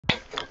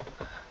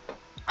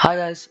Hi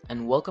guys,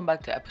 and welcome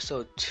back to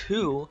episode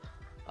 2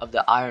 of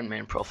the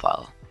Ironman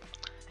profile.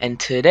 And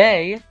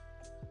today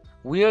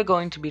we are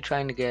going to be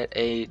trying to get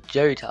a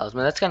Jerry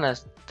Talisman. That's kind of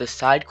the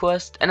side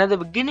quest. And at the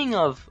beginning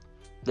of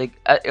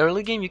at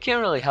early game, you can't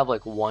really have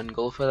like one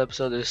goal for the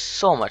episode. There's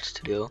so much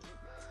to do.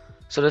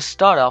 So to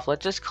start off,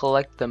 let's just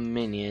collect the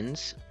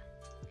minions.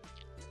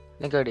 I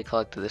think I already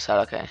collected this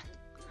out. Okay.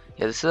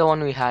 Yeah, this is the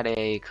one we had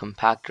a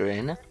compactor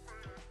in.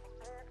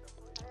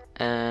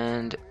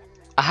 And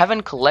I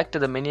haven't collected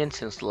the minions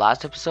since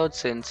last episode,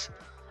 since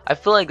I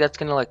feel like that's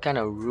gonna kind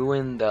of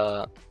ruin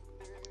the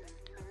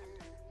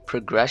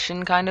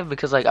progression kind of,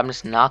 because I'm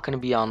just not gonna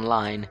be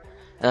online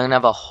and I'm gonna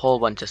have a whole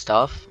bunch of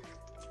stuff.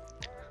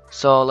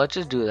 So let's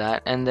just do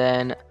that. And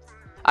then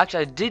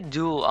actually I did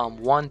do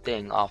one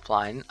thing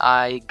offline.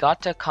 I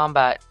got to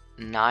combat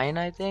 9,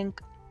 I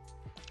think.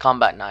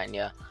 Combat 9,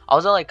 yeah. I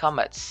was at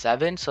combat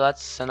 7, so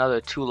that's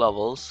another 2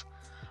 levels.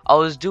 I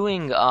was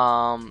doing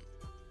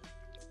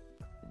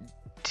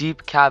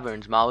deep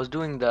caverns. I was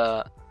doing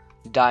the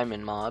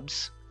diamond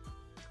mobs,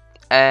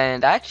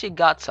 and I actually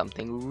got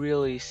something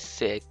really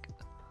sick.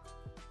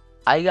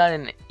 I got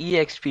an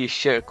EXP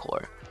share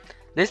core.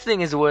 This thing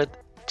is worth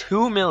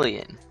 2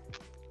 million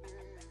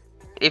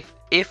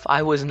if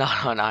I was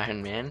not on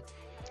Iron Man,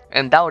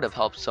 and that would have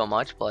helped so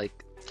much. But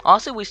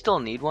honestly, we still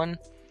need one.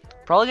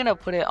 Probably gonna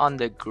put it on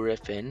the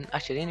Griffin.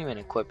 Actually, I didn't even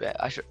equip it.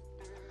 Yeah,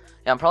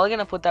 I'm probably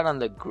gonna put that on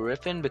the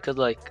Griffin because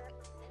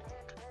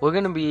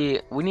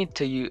we need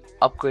to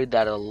upgrade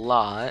that a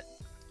lot.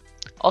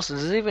 Also,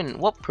 does it even,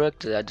 what perk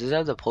does that? Does it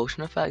have the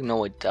potion effect?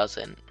 No, it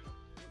doesn't.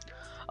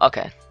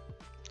 Okay.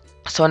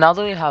 So now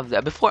that we have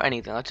that, before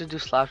anything, let's just do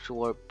Slash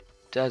Warp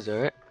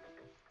Desert.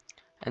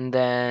 And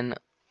then,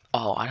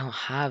 oh, I don't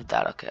have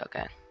that.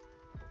 Okay.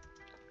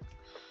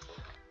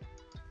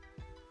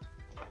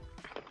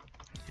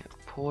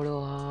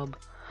 Portal Hub.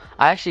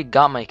 I actually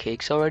got my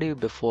cakes already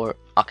before.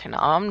 Okay,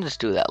 now I'm gonna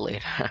just do that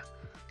later.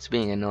 It's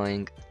being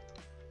annoying.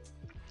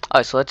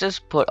 Alright, so let's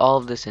just put all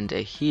of this into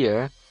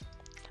here.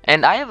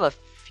 And I have a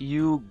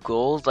few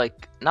goals,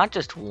 not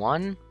just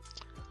one,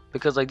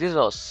 because these are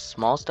all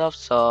small stuff.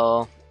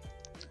 So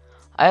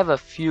I have a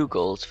few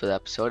goals for the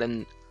episode,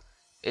 and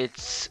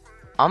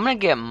I'm gonna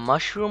get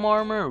mushroom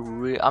armor.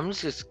 I'm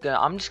just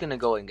gonna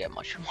go and get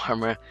mushroom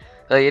armor.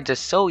 It's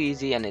just so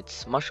easy, and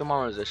mushroom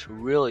armor is just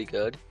really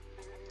good.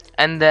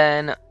 And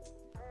then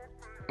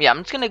yeah,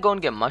 I'm just gonna go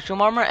and get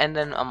mushroom armor, and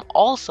then I'm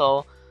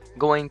also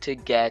going to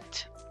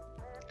get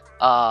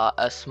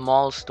a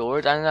small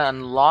storage. I'm gonna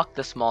unlock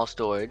the small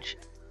storage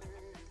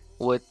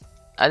with,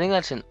 I think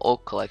that's an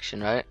oak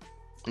collection, right?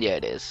 Yeah,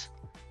 it is.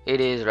 It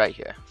is right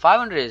here.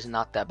 500 is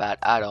not that bad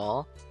at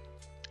all.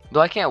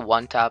 Though I can't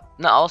one tap.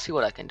 No, I'll see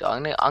what I can do.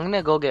 I'm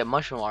gonna go get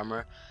mushroom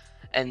armor,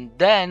 and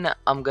then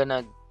I'm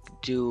gonna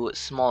do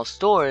small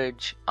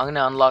storage. I'm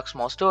gonna unlock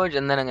small storage,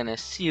 and then I'm gonna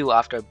see you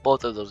after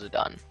both of those are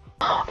done.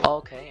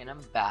 Okay, and I'm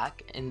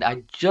back, and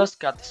I just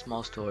got the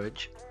small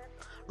storage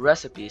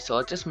recipe. So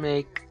let's just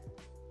make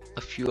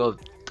a few of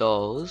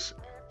those.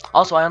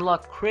 Also, I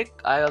unlocked quick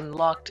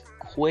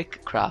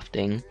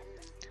crafting,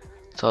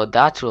 so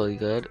that's really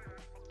good.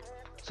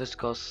 So let's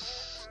go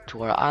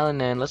to our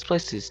island and let's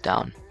place these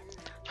down.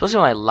 Especially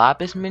my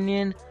lapis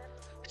minion,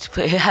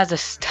 it has a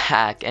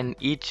stack, and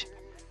each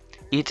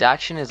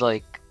action is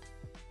 8.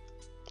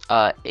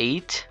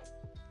 It's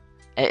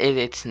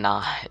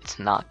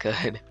not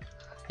good.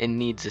 It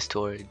needs the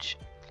storage.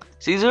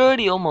 So he's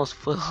already almost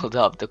filled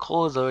up. The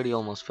coal is already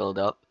almost filled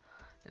up.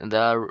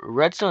 The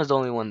redstone is the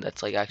only one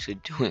that's actually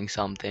doing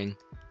something.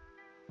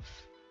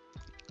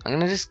 I'm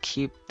gonna just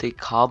keep the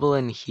cobble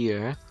in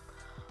here.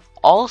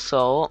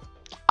 Also,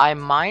 I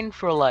mined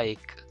for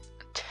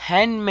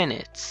 10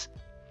 minutes,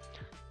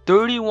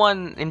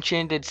 31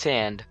 enchanted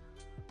sand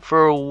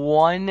for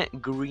 1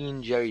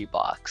 green Jerry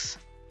box,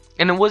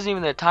 and it wasn't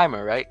even the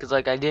timer, right? Because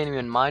I didn't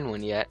even mine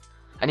one yet.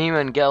 I didn't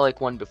even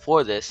get one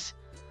before this,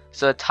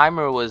 so the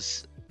timer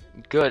was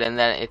good, and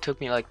then it took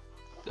me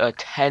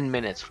 10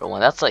 minutes for one.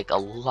 That's a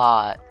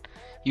lot.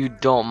 You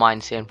don't mine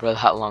sand for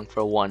that long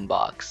for 1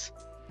 box.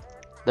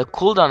 The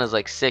cooldown is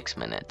 6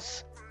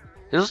 minutes.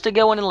 You're supposed to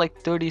get one in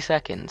 30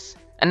 seconds.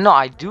 And no,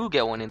 I do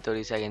get one in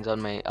 30 seconds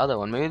on my other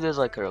one. Maybe there's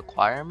a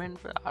requirement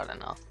for, I don't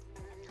know.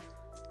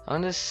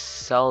 I'm gonna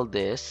sell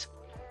this.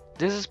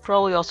 This is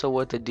probably also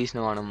worth a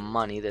decent amount of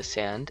money, the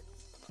sand.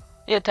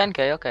 Yeah,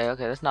 10k. Okay,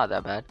 that's not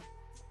that bad.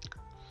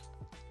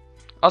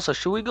 Also,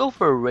 should we go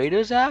for a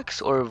Raider's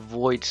Axe or a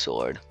Void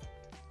Sword?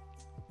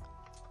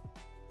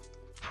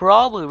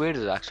 Probably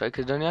Raider's Axe, right?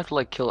 Because don't you have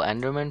to kill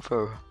Enderman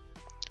for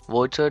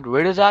Void Sword?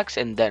 Raider's Axe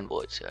and then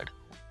Void Sword.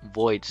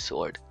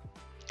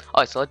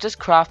 Alright, so let's just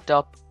craft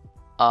up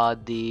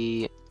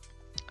the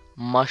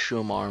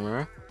mushroom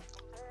armor.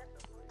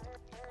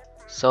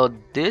 So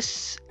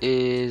this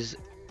is,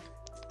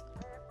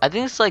 I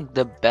think it's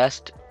the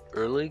best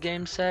early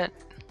game set,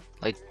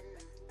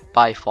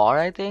 by far,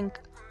 I think.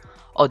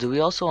 Oh, do we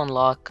also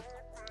unlock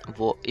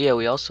yeah,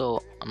 we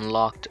also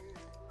unlocked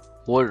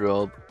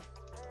wardrobe.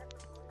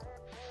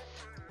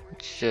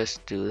 Let's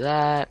just do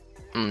that.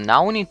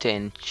 Now we need to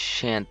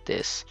enchant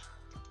this.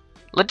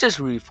 Let's just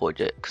reforge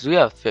it, because we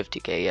have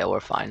 50k. Yeah, we're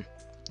fine.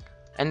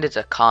 And it's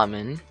a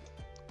common.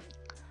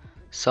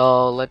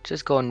 So let's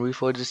just go and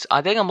reforge this.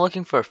 I think I'm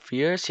looking for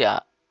Fierce. Yeah.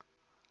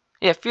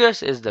 Yeah,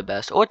 Fierce is the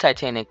best. Or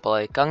Titanic, but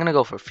like, I'm gonna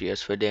go for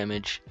Fierce for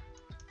damage.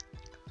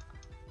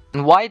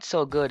 And why it's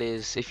so good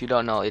is, if you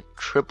don't know, it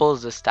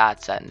triples the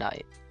stats at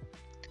night.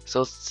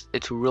 So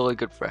it's really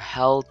good for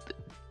health,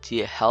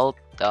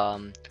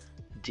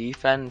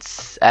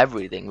 defense,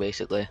 everything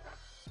basically.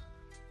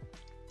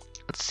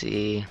 Let's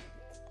see.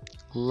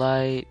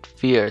 Light,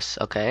 Fierce.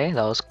 Okay,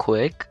 that was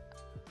quick.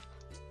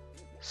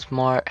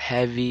 Smart,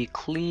 heavy,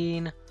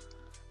 clean,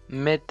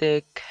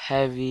 mythic,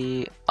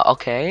 heavy.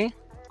 Okay,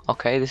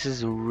 this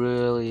is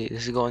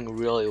going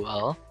really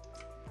well.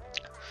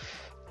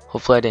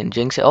 Hopefully I didn't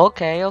jinx it.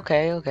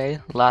 Okay.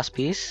 Last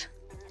piece.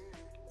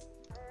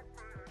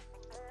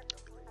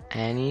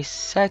 Any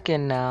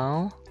second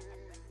now.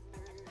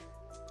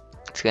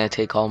 It's gonna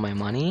take all my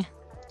money.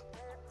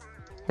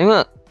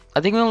 I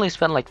think we only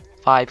spent like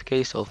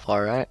 5k so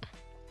far, right?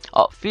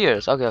 Oh,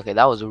 Fierce. Okay,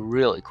 that was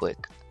really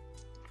quick.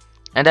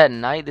 And at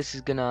night, this is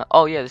gonna.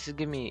 Oh yeah, this is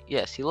giving me.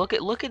 Yeah, see, look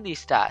at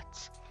these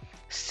stats.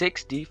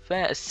 6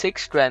 defense,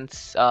 6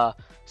 strengths,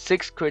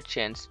 6 crit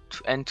chance,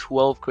 and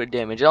 12 crit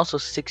damage, and also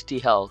 60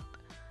 health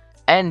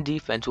and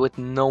defense with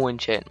no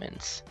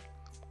enchantments.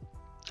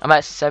 I'm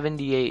at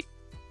 78.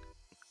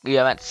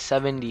 Yeah, I'm at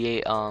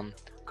 78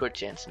 crit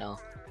chance now.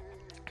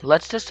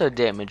 Let's test our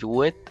damage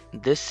with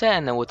this set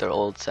and then with our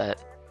old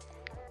set.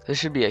 This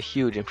should be a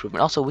huge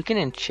improvement. Also, we can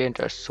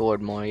enchant our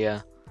sword more.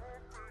 Yeah,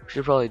 we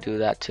should probably do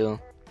that too.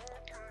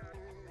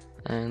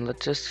 And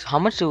let's just. How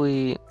much do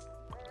we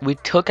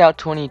took out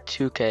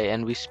 22k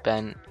and we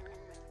spent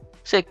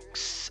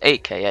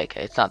 8k.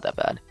 It's not that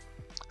bad.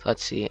 So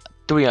let's see.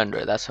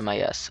 300. That's my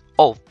yes.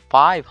 Oh,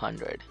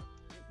 500.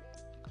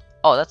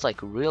 Oh, that's like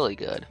really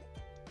good.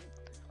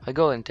 If I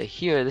go into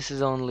here, this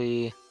is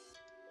only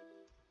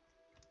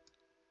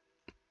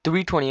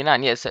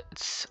 329. Yes,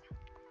 it's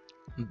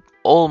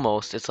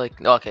almost. It's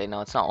like, okay,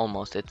 no, it's not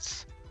almost.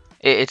 It's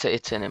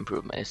an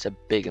improvement. It's a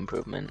big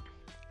improvement.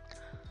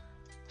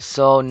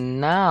 So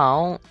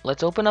now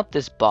let's open up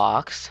this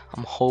box.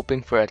 I'm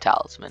hoping for a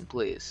talisman,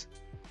 please.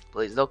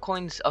 The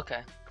coins.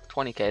 Okay,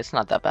 20k. It's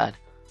not that bad.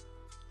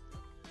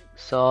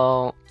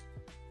 So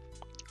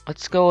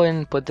let's go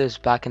and put this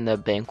back in the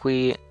bank.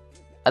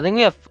 I think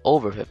we have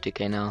over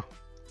 50k now.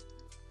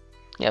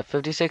 Yeah,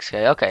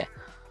 56k. Okay.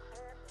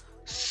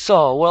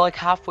 So we're like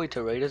halfway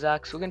to Raider's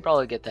Axe. We can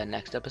probably get that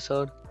next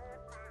episode.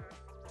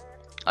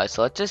 Alright,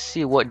 so let's just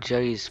see what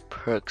Jerry's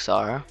perks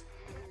are.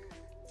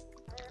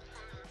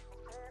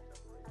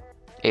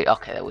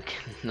 Okay, we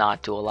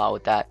cannot do a lot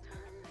with that.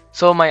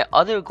 So my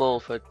other goal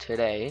for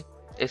today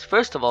is,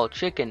 first of all,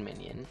 chicken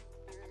minion.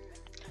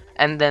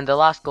 And then the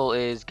last goal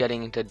is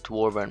getting into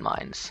Dwarven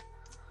Mines.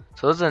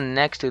 So those are the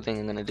next 2 things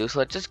I'm going to do. So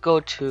let's just go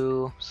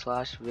to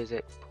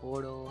 /visit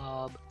Portal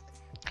Hub.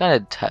 Kind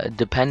of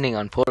depending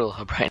on Portal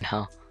Hub right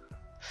now.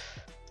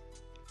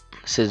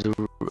 This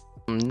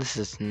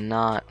is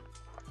not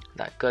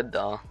that good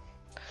though.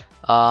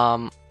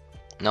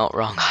 No,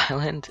 wrong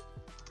island.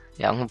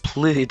 Yeah, I'm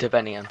completely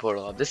depending on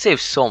Portal Hub. This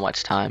saves so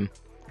much time.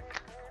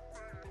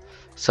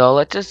 So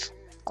let's just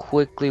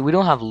quickly. We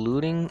don't have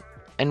looting,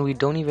 and we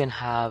don't even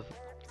have.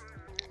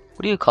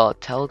 What do you call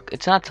it?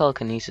 It's not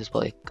telekinesis,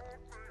 but like,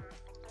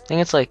 I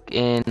think it's like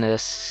in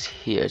this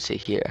here. It's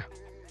here.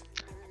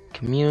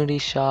 Community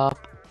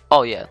shop.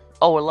 Oh yeah.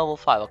 Oh, we're level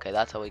 5. Okay,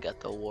 that's how we get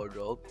the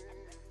wardrobe.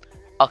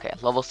 Okay,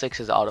 level 6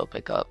 is auto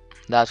pickup.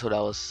 That's what I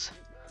was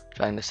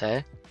trying to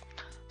say.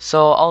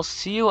 So I'll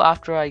see you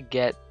after I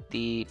get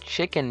the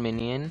chicken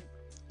minion,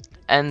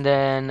 and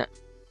then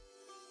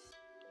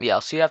yeah,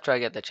 I'll see you after I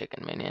get the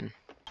chicken minion.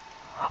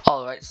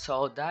 Alright,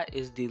 so that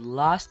is the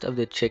last of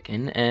the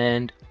chicken,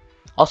 and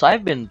also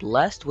I've been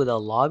blessed with a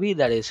lobby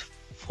that is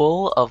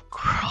full of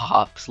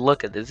crops.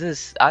 Look at this. This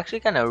is actually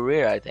kind of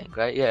rare, I think,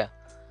 right? Yeah.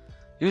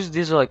 Usually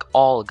these are like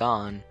all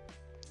gone,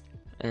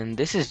 and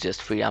this is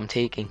just free. I'm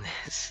taking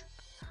this.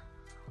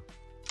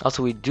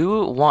 Also, we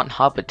do want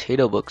hot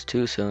potato books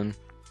too soon.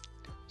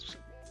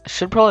 I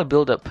should probably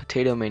build a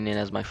potato minion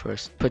as my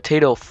first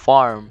potato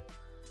farm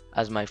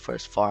as my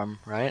first farm,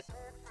 right?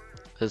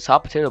 Because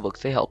hot potato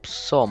books, they help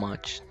so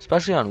much,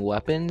 especially on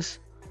weapons.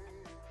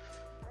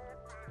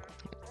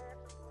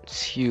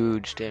 It's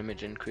huge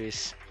damage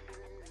increase.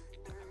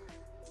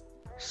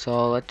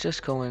 So let's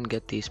just go and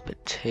get these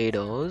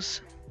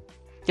potatoes.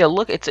 Yeah,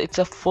 look, it's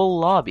a full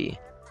lobby.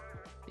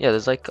 Yeah,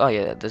 there's like, oh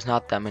yeah, there's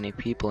not that many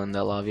people in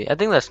the lobby. I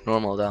think that's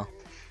normal though.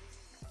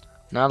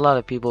 Not a lot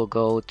of people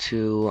go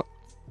to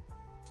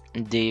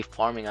the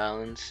farming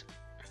islands.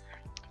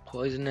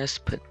 Poisonous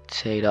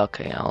potato.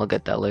 Okay, I'll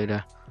get that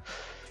later.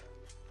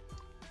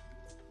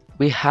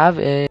 We have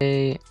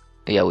a.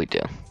 Yeah, we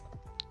do.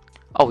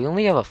 Oh, we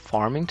only have a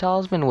farming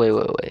talisman?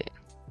 Wait.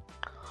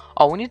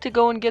 Oh, we need to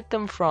go and get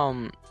them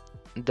from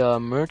the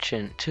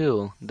merchant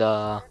too.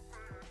 The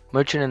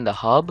merchant in the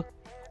hub.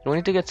 We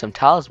need to get some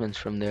talismans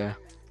from there.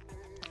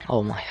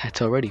 Oh my,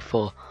 it's already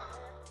full.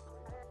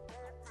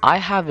 I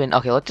haven't.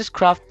 Okay, let's just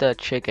craft the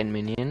chicken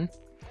minion.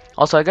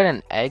 Also, I got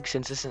an egg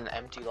since this is an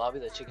empty lobby.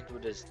 The chickens were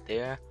just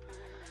there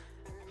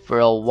for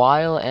a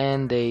while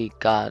and they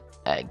got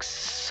eggs.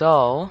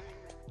 So,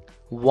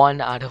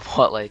 one out of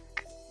what,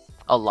 like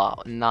a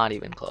lot, not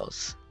even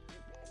close.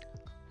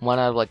 One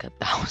out of like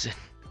 1,000.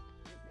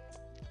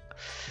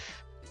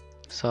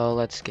 So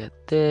let's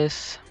get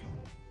this.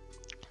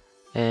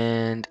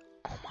 And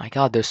oh my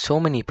god, there's so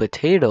many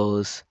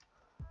potatoes.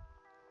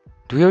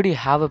 Do we already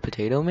have a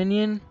potato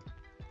minion?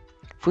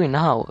 If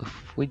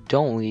we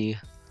don't, we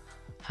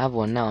have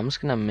one now. I'm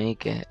just gonna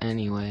make it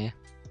anyway,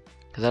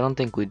 because I don't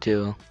think we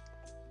do.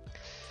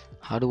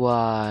 How do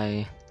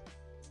I...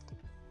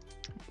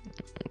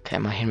 Okay,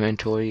 my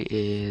inventory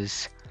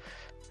is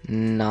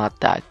not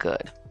that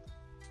good.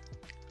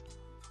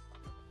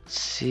 Let's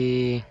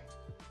see.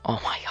 Oh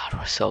my god,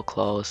 we're so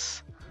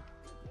close.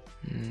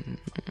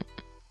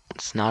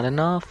 It's not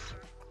enough.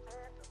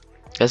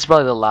 That's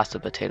probably the last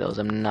of potatoes.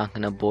 I'm not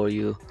gonna bore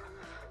you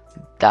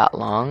that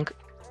long.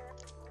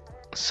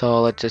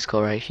 So let's just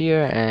go right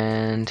here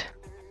and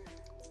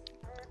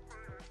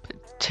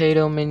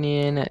potato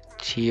minion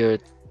tier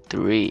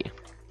 3.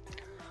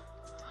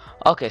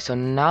 Okay, so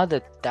now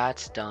that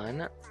that's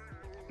done,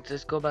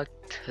 just go back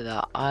to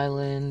the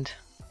island,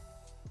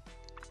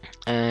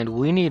 and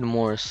we need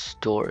more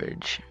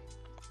storage.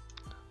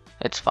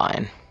 It's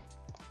fine.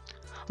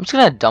 I'm just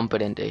gonna dump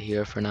it into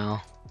here for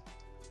now.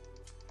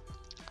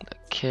 The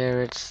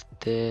carrots,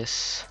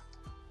 this.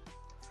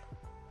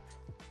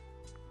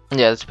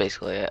 Yeah, that's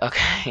basically it.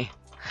 Okay.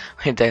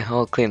 Wait,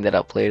 I'll clean that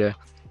up later.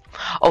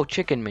 Oh,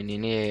 chicken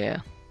minion, yeah.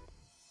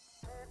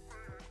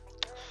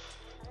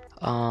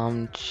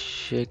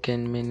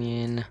 Chicken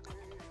minion.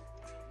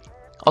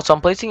 Also,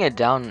 I'm placing it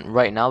down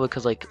right now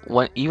because, like,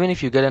 even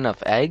if you get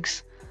enough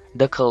eggs,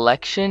 the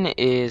collection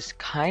is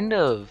kind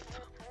of...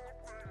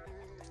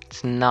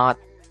 It's not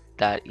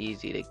that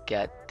easy to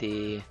get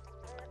the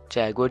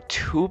jag. We're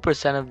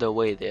 2% of the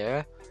way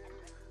there.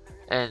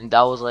 And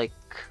that was like...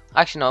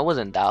 Actually, no, it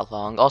wasn't that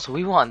long. Also,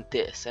 we want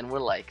this, and we're,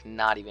 like,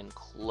 not even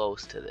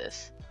close to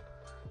this.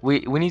 We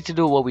need to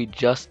do what we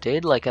just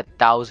did, like,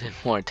 1,000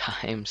 more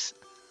times.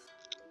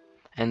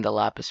 And the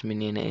lapis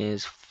minion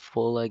is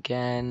full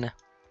again.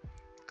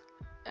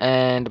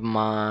 And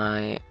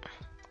my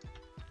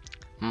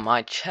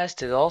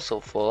chest is also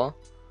full.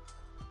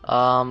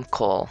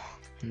 Coal.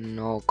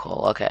 No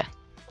coal. Okay.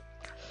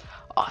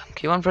 Oh,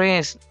 keep on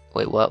forgetting.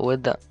 Wait, what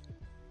would the...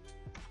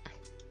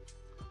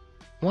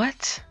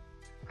 What?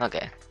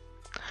 Okay.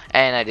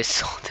 And I just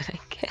sold it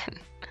again.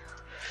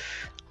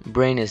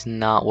 Brain is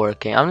not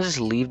working. I'm gonna just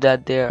leave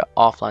that there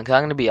offline, because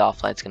I'm gonna be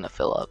offline. It's gonna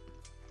fill up.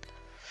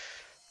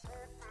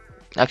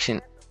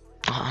 Actually,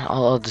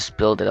 I'll just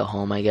build it at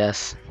home, I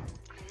guess.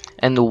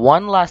 And the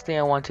one last thing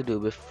I want to do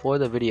before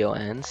the video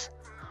ends,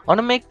 I want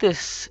to make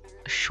this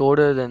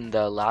shorter than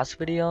the last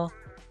video,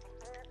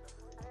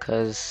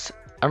 because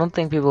I don't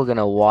think people are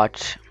gonna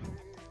watch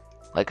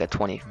like a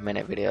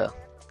 20-minute video.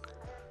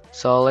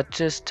 So let's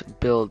just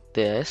build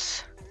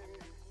this.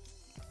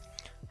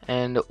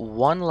 And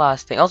one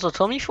last thing. Also,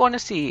 tell me if you want to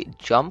see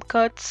jump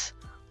cuts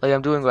like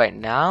I'm doing right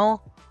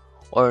now,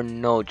 or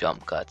no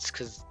jump cuts,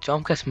 because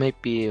jump cuts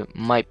might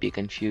be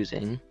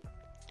confusing.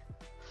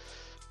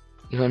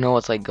 You don't know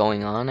what's like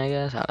going on, I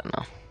guess. I don't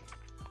know.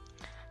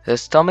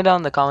 Just tell me down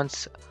in the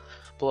comments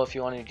below if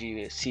you wanted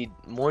to see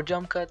more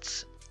jump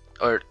cuts,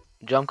 or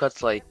jump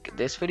cuts like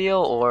this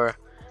video, or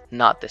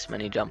not this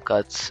many jump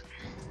cuts.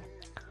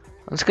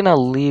 I'm just gonna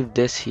leave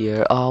this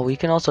here. Oh, we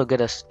can also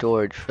get a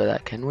storage for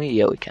that, can we?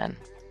 Yeah, we can.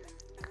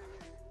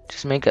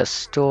 Just make a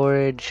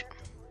storage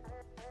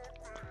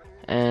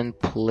and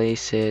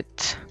place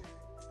it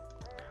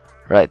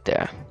right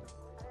there.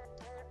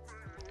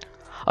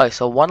 Alright,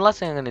 so one last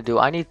thing I'm gonna do.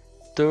 I need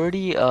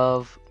 30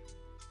 of...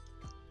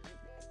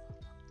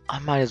 I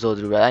might as well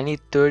do that. I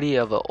need 30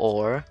 of an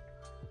ore.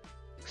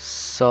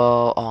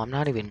 So... Oh, I'm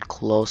not even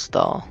close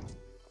though.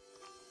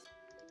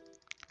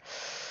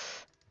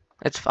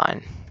 It's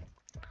fine.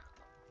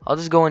 I'll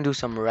just go and do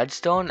some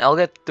redstone. I'll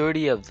get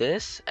 30 of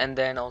this, and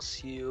then I'll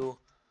see you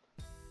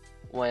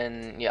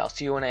when... Yeah, I'll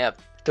see you when I have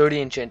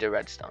 30 enchanted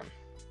redstone.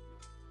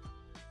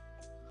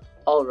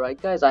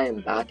 Alright guys, I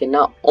am back, and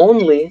not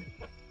only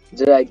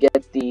did I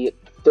get the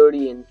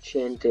 30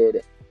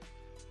 enchanted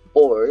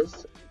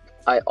ores,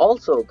 I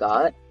also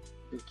got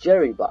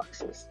Jerry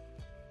boxes.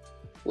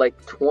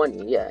 Like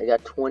 20, yeah, I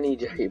got 20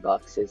 Jerry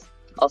boxes.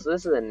 Also,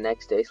 this is the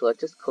next day, so let's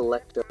just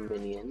collect our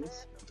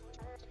minions.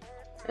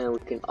 And we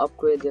can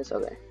upgrade this,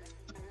 okay.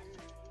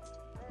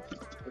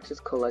 Let's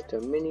just collect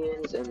our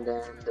minions, and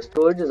then the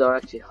storages are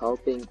actually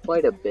helping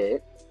quite a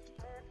bit.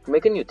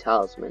 Make a new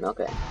talisman,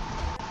 okay.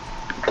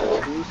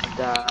 2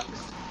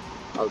 stacks.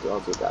 I'll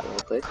do that real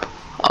quick.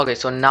 Okay,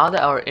 so now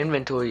that our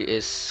inventory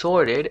is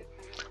sorted,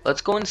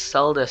 let's go and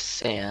sell the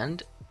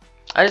sand.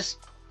 I just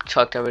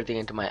chucked everything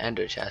into my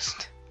ender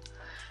chest.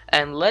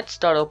 And let's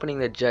start opening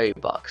the Jerry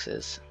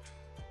boxes.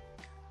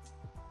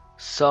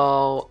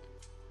 So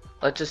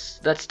that's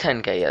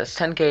 10k, yeah, that's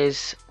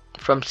 10k's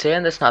from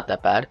sand. That's not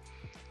that bad.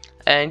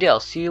 And yeah, I'll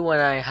see you when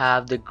I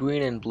have the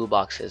green and blue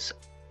boxes,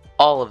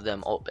 all of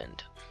them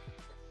opened.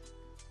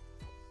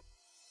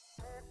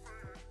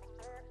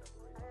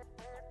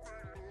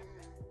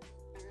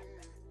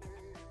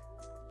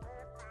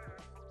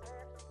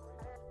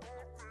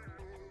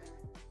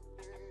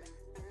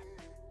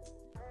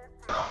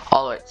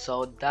 Alright,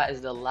 so that is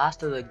the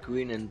last of the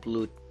green and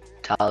blue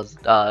tiles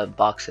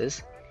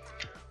boxes.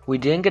 We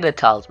didn't get a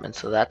talisman,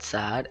 so that's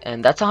sad,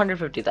 and that's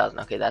 150,000.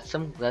 Okay, that's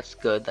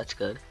good. That's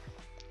good.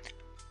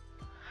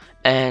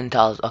 And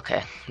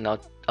okay, no,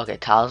 okay,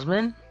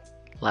 talisman,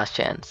 last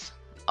chance.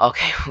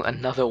 Okay,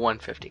 another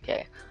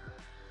 150k.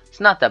 It's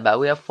not that bad.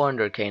 We have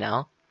 400k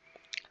now,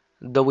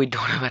 though we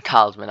don't have a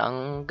talisman.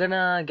 I'm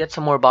gonna get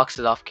some more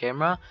boxes off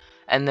camera,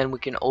 and then we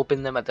can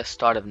open them at the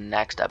start of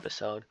next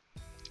episode.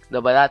 Though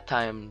by that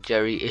time,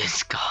 Jerry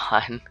is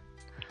gone.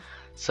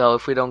 So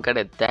if we don't get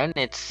it then,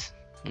 it's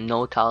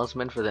no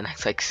talisman for the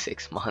next like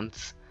 6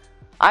 months.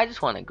 I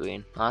just want a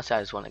green. Honestly,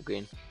 I just want a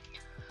green.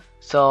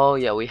 So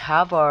yeah, we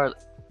have our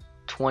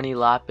 20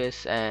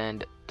 lapis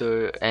and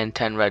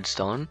 10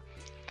 redstone.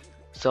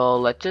 So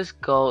let's just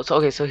go. So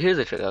okay, so here's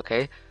the trick.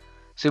 Okay,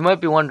 so you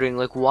might be wondering,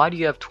 like, why do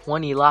you have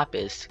 20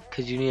 lapis?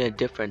 Because you need a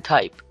different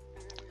type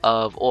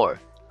of ore.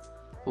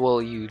 Well,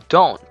 you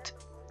don't.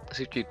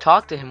 So if you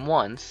talk to him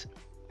once,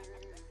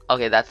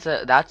 okay,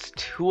 that's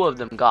 2 of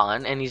them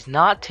gone, and he's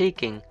not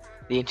taking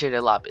the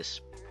enchanted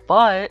lapis.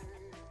 But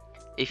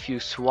if you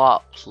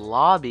swap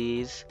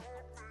lobbies,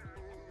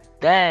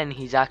 then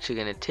he's actually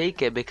gonna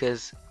take it,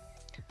 because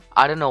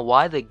I don't know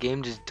why the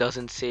game just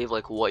doesn't save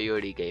like what you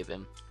already gave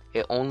him.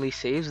 It only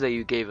saves that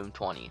you gave him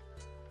 20.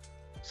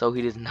 So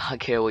he does not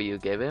care what you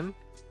give him.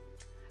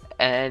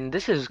 And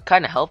this is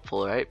kind of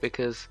helpful, right?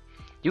 Because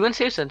you can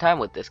save some time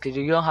with this, because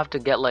you don't have to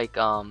get like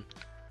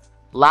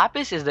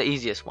lapis is the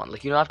easiest one.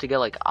 Like, you don't have to get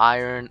like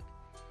iron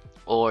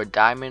or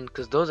diamond,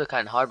 because those are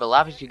kind of hard. But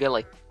lapis, you get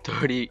like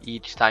 30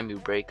 each time you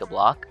break a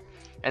block.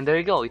 And there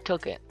you go, we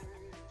took it.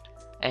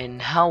 And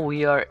now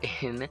we are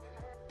in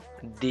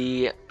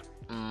the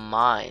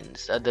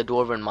mines, the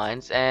Dwarven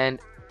Mines. And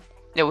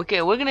yeah,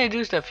 we're gonna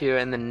do stuff here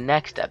in the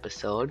next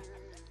episode.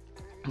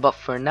 But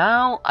for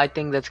now, I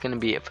think that's gonna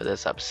be it for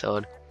this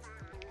episode.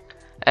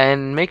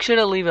 And make sure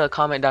to leave a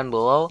comment down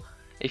below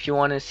if you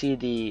want to see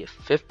the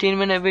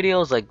 15-minute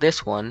videos like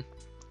this one,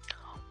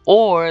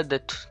 or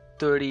the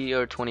 30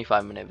 or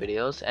 25-minute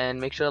videos. And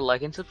make sure to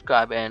like and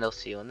subscribe, and I'll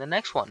see you in the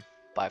next one.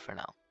 Bye for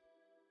now.